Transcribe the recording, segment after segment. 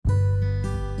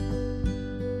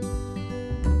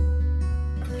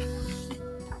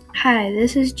Hi,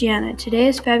 this is Gianna. Today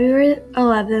is February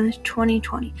 11th,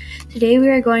 2020. Today we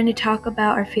are going to talk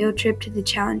about our field trip to the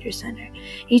Challenger Center.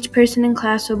 Each person in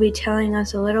class will be telling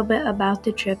us a little bit about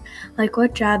the trip, like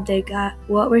what job they got,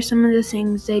 what were some of the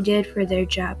things they did for their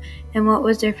job, and what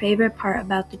was their favorite part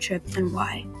about the trip and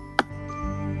why.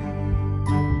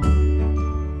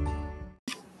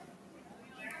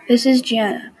 This is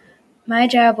Gianna. My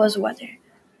job was weather.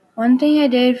 One thing I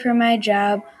did for my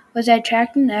job was I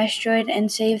tracked an asteroid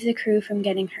and saved the crew from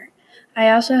getting hurt. I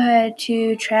also had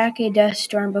to track a dust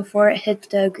storm before it hit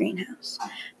the greenhouse.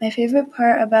 My favorite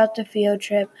part about the field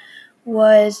trip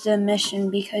was the mission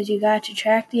because you got to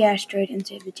track the asteroid and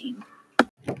save the team.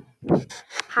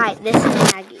 Hi, this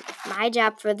is Maggie. My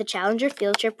job for the Challenger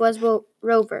field trip was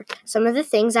rover. Some of the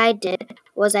things I did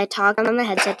was I talked on the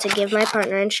headset to give my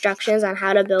partner instructions on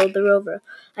how to build the rover.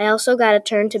 I also got a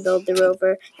turn to build the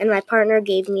rover, and my partner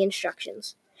gave me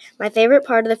instructions. My favorite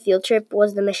part of the field trip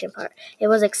was the mission part. It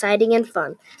was exciting and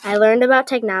fun. I learned about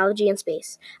technology and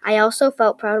space. I also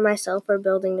felt proud of myself for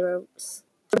building the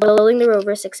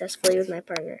rover successfully with my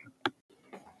partner.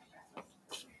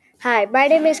 Hi, my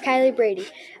name is Kylie Brady.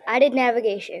 I did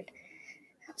navigation.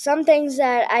 Some things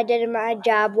that I did in my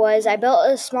job was I built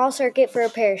a small circuit for a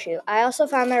parachute. I also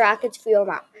found the rocket's fuel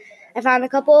mount. I found a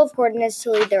couple of coordinates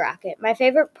to lead the rocket. My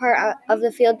favorite part of the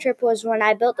field trip was when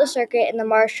I built the circuit in the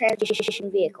Mars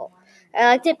transportation vehicle. I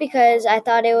liked it because I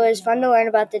thought it was fun to learn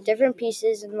about the different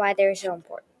pieces and why they were so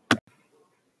important.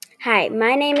 Hi,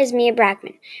 my name is Mia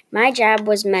Brackman. My job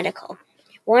was medical.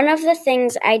 One of the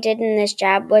things I did in this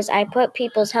job was I put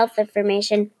people's health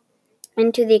information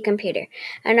into the computer.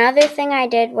 Another thing I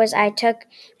did was I took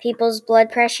people's blood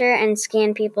pressure and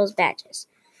scanned people's badges.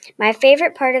 My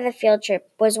favorite part of the field trip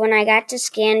was when I got to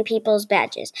scan people's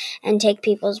badges and take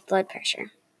people's blood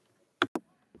pressure.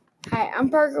 Hi, I'm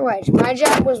Parker Wedge. My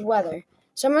job was weather.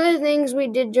 Some of the things we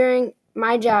did during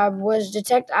my job was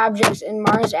detect objects in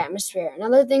Mars' atmosphere.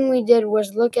 Another thing we did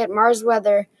was look at Mars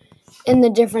weather in the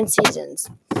different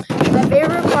seasons. My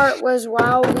favorite part was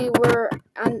while we were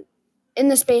in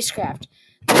the spacecraft.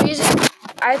 The reason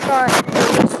I thought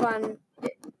it was fun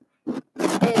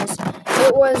is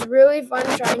it was really fun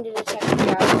trying to detect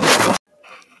the objects.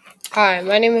 Hi,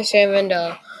 my name is Sam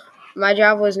Vendel. My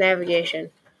job was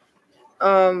navigation.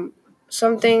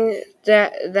 Some things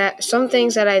that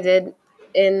I did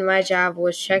in my job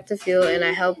was check the fuel, and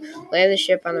I helped land the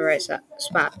ship on the right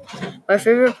spot. My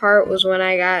favorite part was when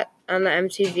I got on the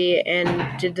MTV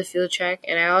and did the fuel check,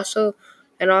 and also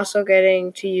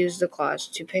getting to use the claws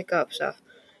to pick up stuff.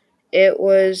 It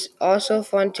was also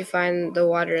fun to find the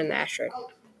water in the asteroid.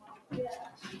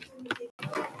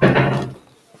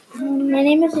 My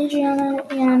name is Adriana,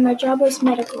 and my job was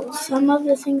medical. Some of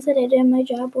the things that I did in my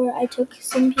job were I took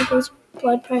some people's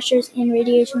blood pressures and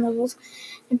radiation levels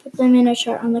and put them in a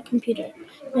chart on the computer.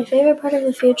 My favorite part of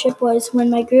the field trip was when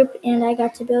my group and I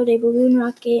got to build a balloon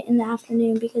rocket in the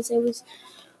afternoon because it was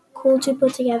cool to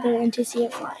put together and to see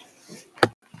it fly.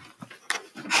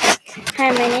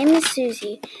 Hi, my name is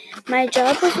Susie. My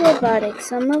job was robotics.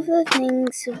 Some of the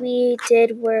things we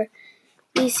did were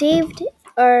we saved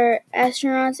our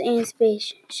astronauts and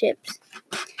spaceships.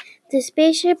 The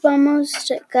spaceship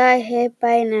almost got hit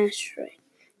by an asteroid.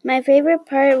 My favorite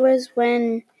part was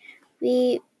when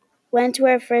we went to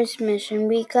our first mission. When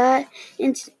we got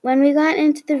into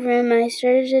the room, I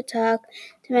started to talk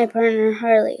to my partner,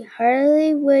 Harley.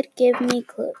 Harley would give me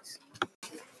clues.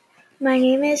 My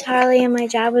name is Harley, and my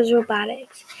job was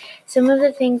robotics. Some of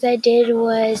the things I did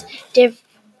was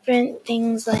different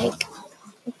things like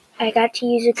I got to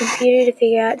use a computer to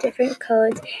figure out different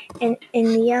codes, and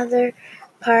in the other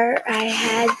part, I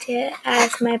had to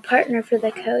ask my partner for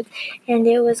the codes, and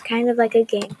it was kind of like a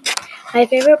game. My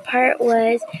favorite part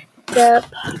was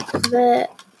the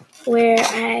where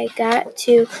I got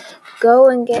to go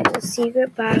and get the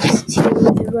secret box to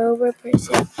the rover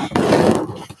person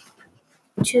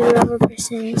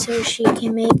so she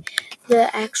can make the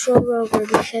actual rover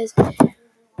because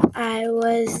I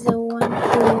was the one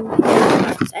who made the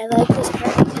parts. I like this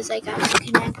part because I got to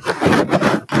connect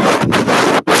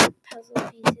puzzle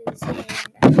pieces and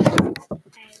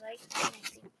I like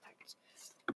connecting parts.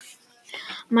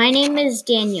 My name is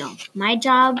Daniel. My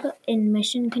job in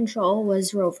mission control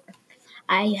was rover.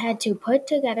 I had to put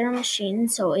together a machine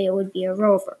so it would be a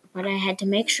rover, but I had to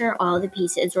make sure all the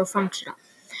pieces were functional.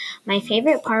 My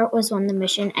favorite part was when the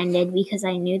mission ended because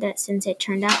I knew that since it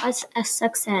turned out as a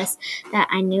success, that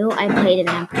I knew I played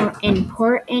an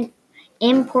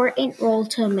important role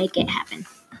to make it happen.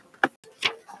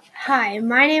 Hi,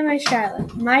 my name is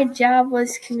Charlotte. My job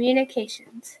was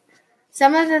communications.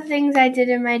 Some of the things I did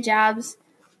in my job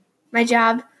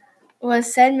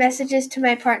was send messages to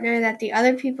my partner that the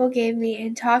other people gave me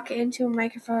and talk into a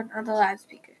microphone on the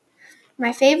loudspeaker.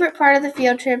 My favorite part of the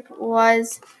field trip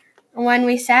was when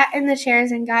we sat in the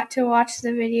chairs and got to watch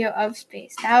the video of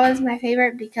space. That was my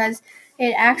favorite because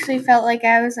it actually felt like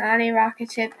I was on a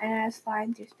rocket ship and I was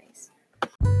flying through space.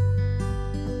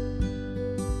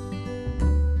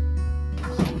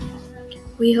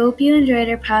 We hope you enjoyed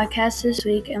our podcast this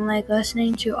week and like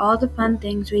listening to all the fun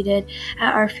things we did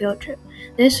at our field trip.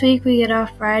 This week we get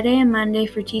off Friday and Monday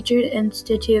for Teacher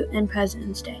Institute and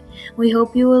President's Day. We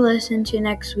hope you will listen to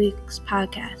next week's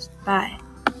podcast. Bye.